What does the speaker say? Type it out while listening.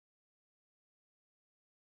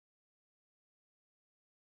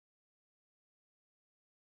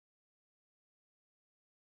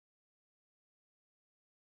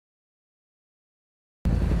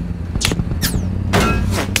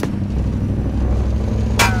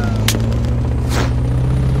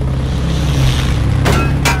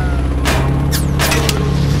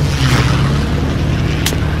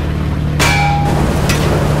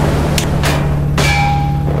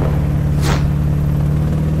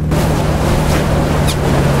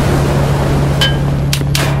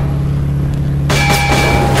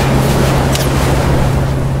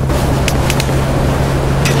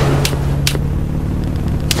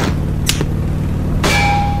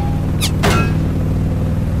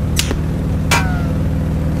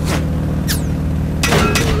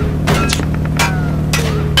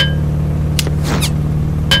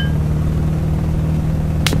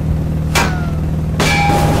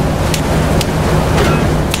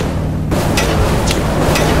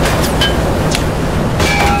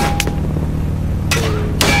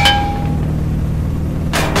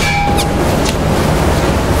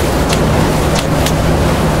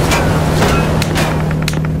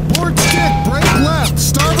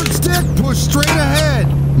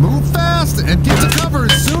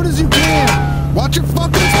Watch your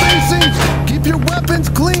fucking spacing! Keep your weapons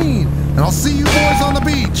clean! And I'll see you boys on the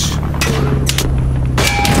beach!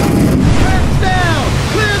 Hands down!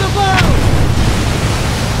 Clear the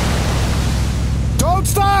boat! Don't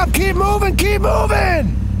stop! Keep moving! Keep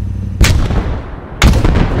moving!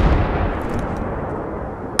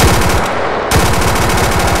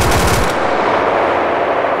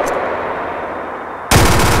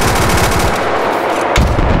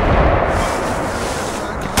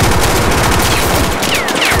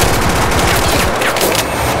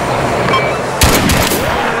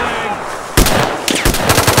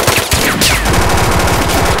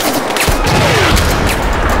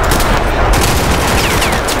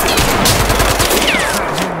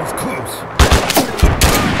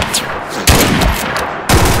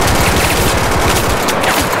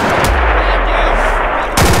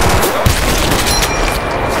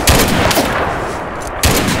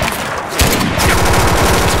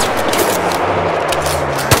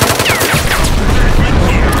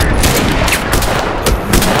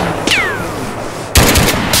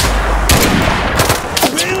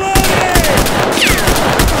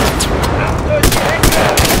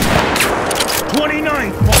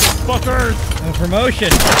 Promotion!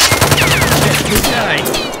 Good night!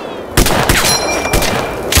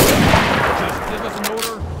 Just give us an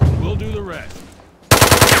order, we'll do the rest.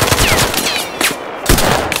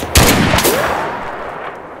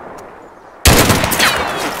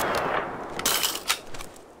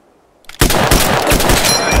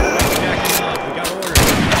 Jacking off, we got orders.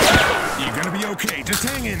 You're gonna be okay, just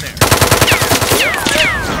hang in there.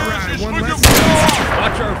 Alright, one less.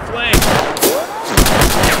 Watch our flank!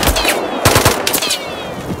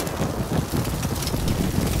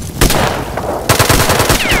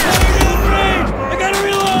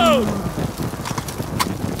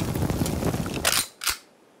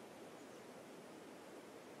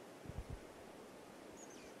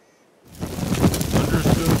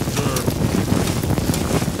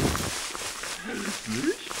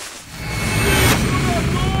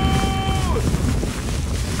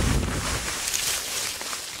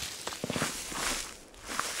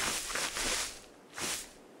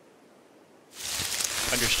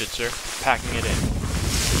 Understood, sir. Packing it in.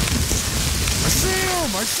 I see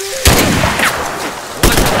him! I see him!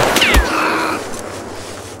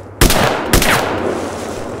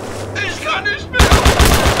 He's got his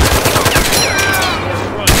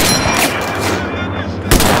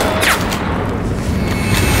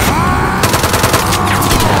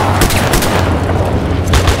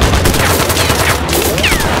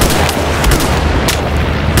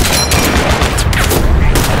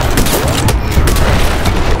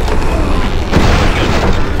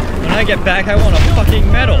When I get back, I want a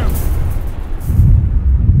fucking medal!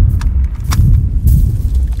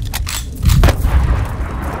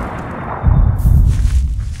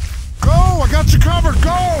 Go! I got you covered!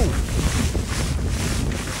 Go!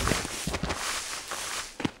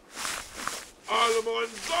 Allemon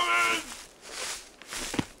coming!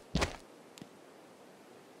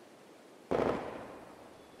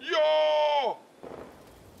 Yo!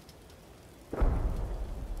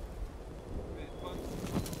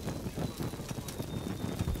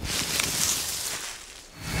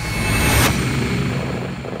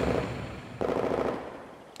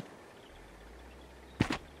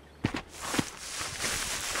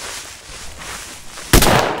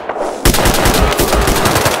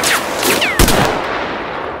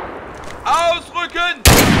 Ausrücken!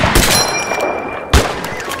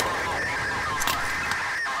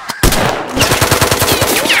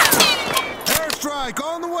 Airstrike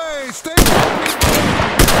on the way! Stay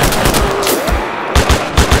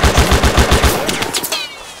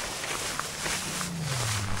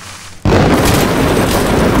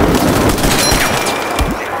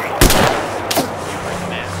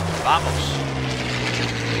Vamos.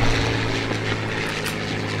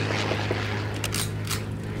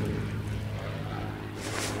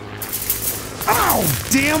 Ow!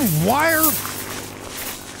 Damn wire!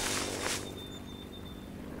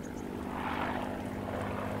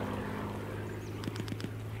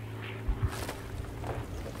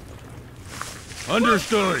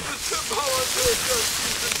 Understood!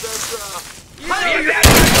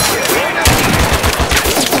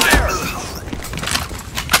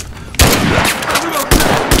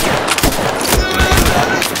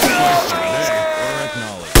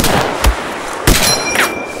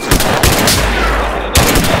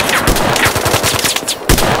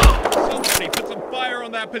 Somebody put some fire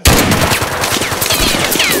on that position!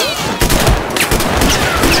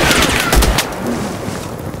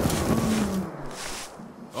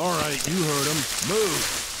 Alright, you heard him.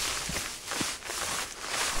 Move!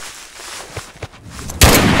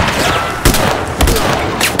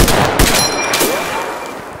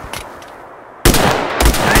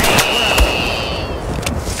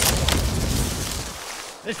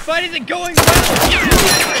 This fight isn't going well!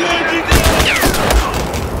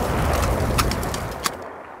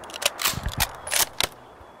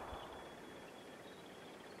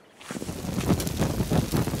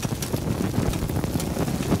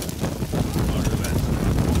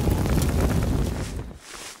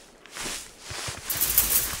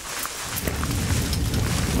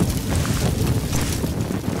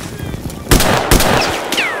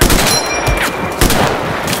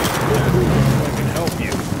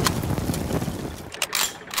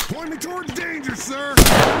 Point me towards danger, sir!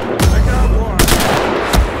 I got one.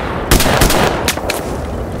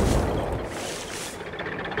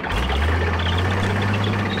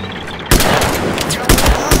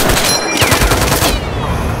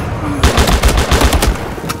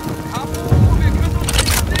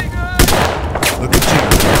 Look at you.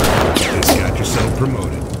 Just got yourself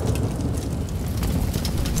promoted.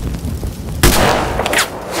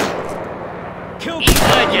 Kill me!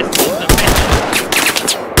 I just lost the mission!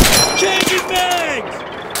 Changing bags!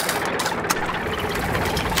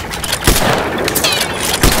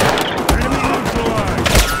 Enemy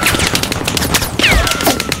neutralized!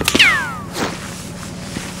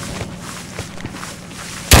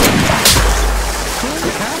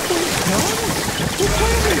 Halfway done? Who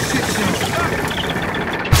played this shit show?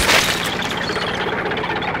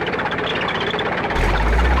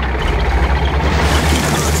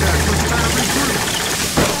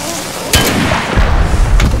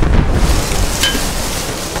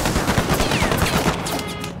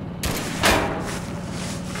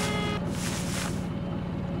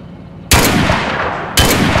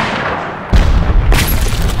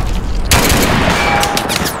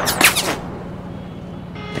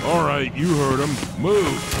 All right, you heard him.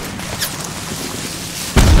 Move.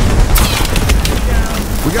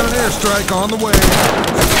 We got an airstrike on the way.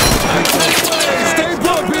 Stay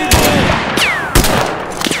put, people!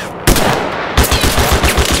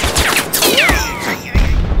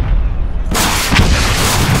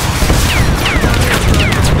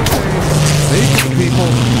 Stay put, people!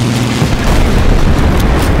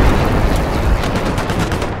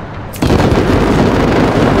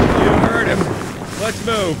 You heard him. Let's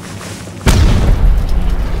move.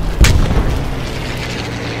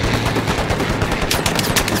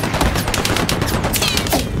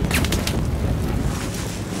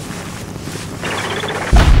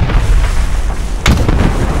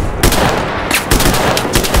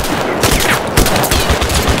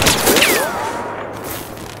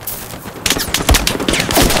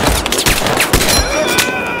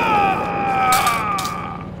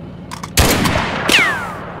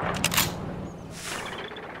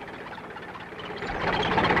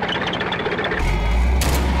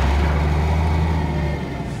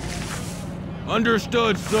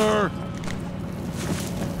 Understood, sir.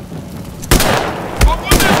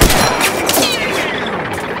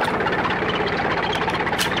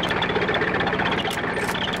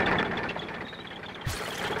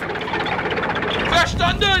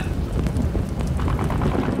 Verstanden!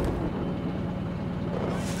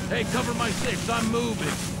 Hey, cover my six. I'm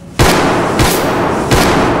moving.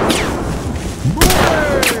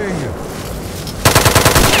 Moving!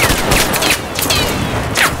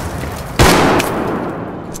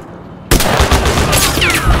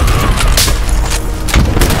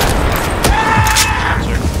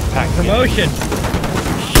 Promotion!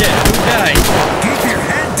 Shit, who died? Keep your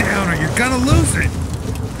head down or you're gonna lose it!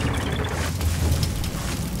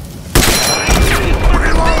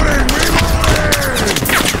 Reloading! Reloading!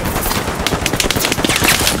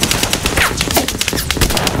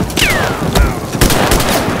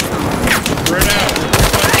 Spread out!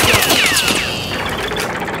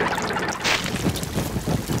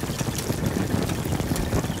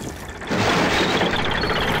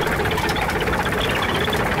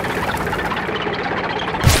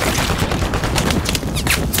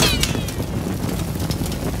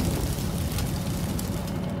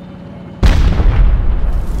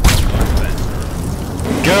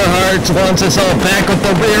 Gerhardt wants us all back with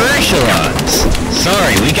the rear echelons.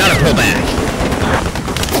 Sorry, we gotta pull back.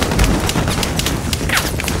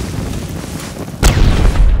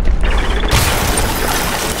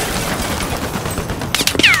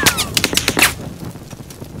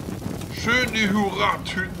 Schön die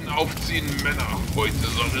Hurra-Tüten aufziehen, Männer. Heute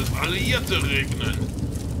soll es Alliierte regnen.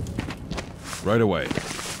 Right away.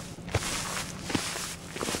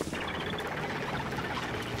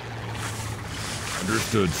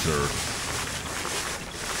 Understood, sir.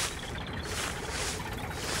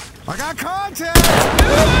 I got contact!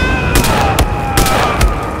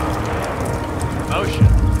 Motion.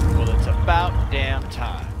 Well, it's about damn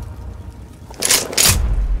time.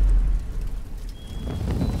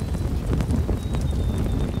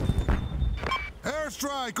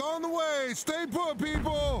 Airstrike on the way! Stay put,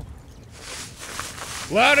 people!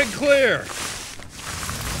 Loud and clear.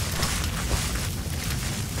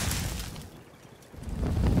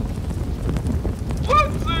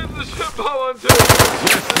 Unsägliche Bauern!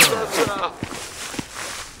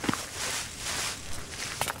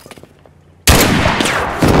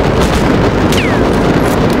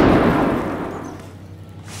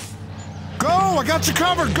 Go! I got you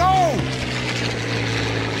covered! Go!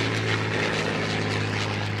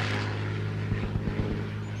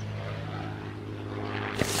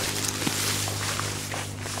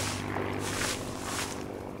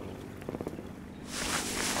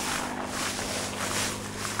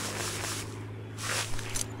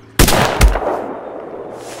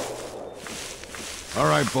 All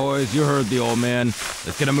right, boys, you heard the old man.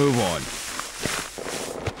 Let's get a move on.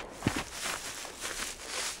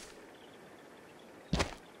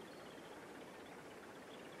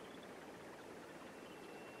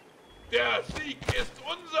 Der Sieg ist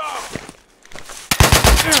unser!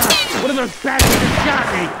 One of those bastards just shot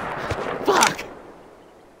me! Fuck!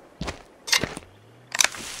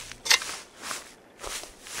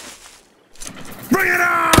 Bring it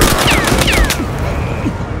on!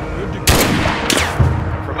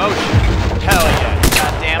 Promotion. Hell yeah, it's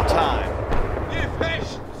goddamn time.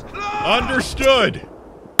 Gefecht klar! Understood.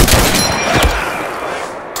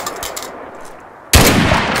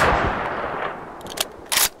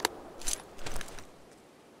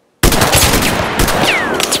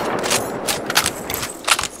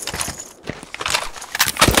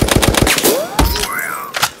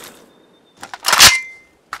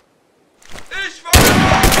 Ich feuer!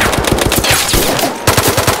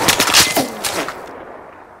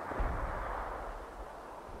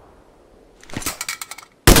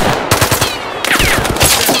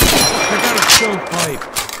 I got a stovepipe.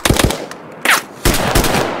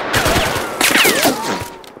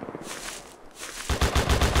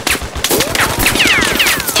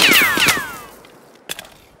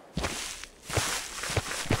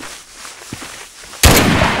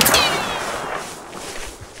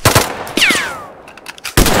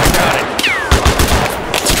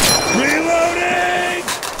 Reloading!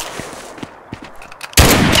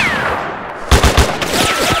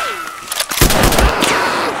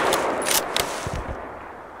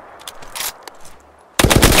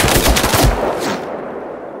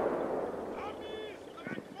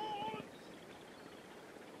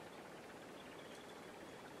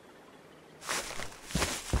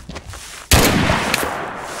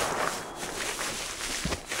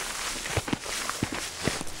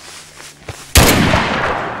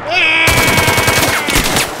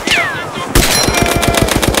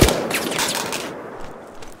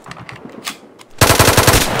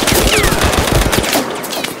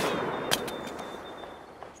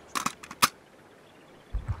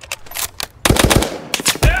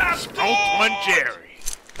 Hauptmann Jerry.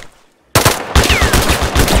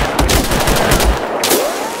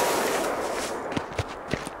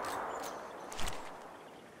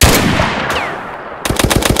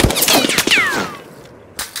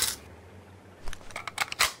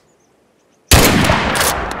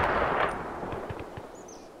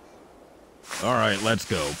 All right, let's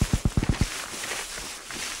go.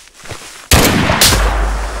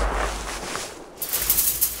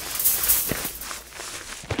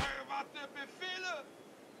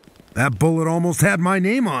 That bullet almost had my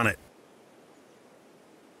name on it.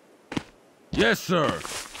 Yes, sir.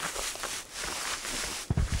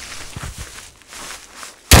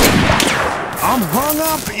 I'm hung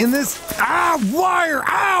up in this wire.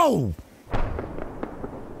 Ow!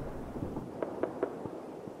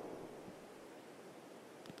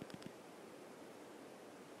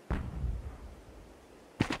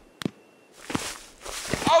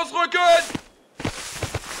 Ausrücken!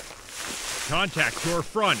 Contact your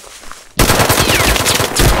front.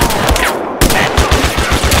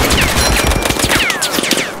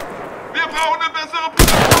 Wir brauchen eine bessere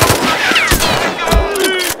Position!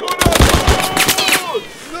 Sieg oder Tod!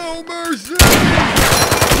 No mercy!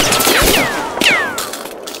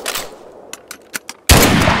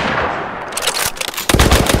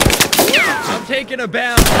 I'm taking a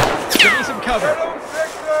bound. Give me some cover.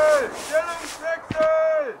 Stellungswechsel!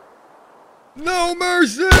 Stellungswechsel! No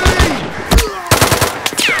mercy!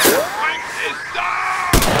 Feind ist da!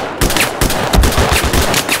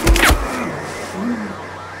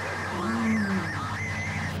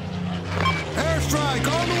 Airstrike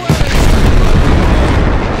on the way!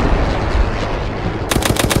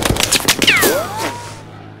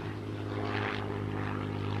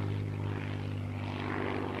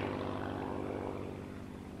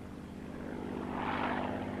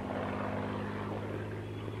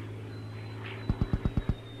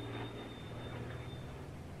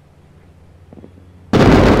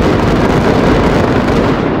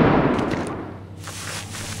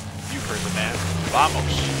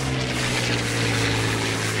 Vamos.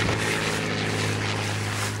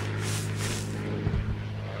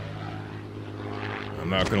 I'm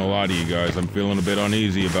not gonna lie to you guys, I'm feeling a bit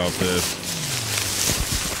uneasy about this.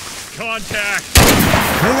 Contact!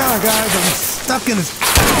 Hang on, guys. I'm stuck in this.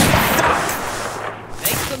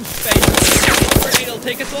 Make some space. Grenade will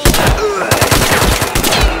take us all out.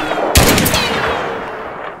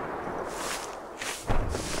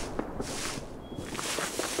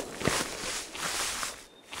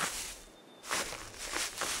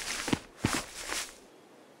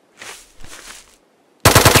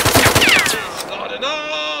 Not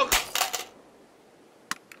enough!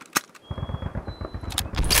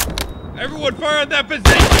 Everyone fire on that position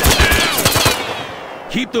now!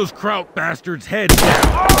 Keep those Kraut bastards' heads down!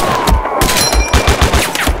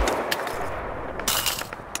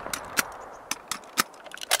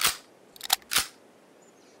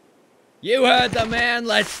 You heard the man,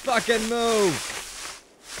 let's fucking move!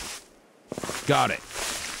 Got it.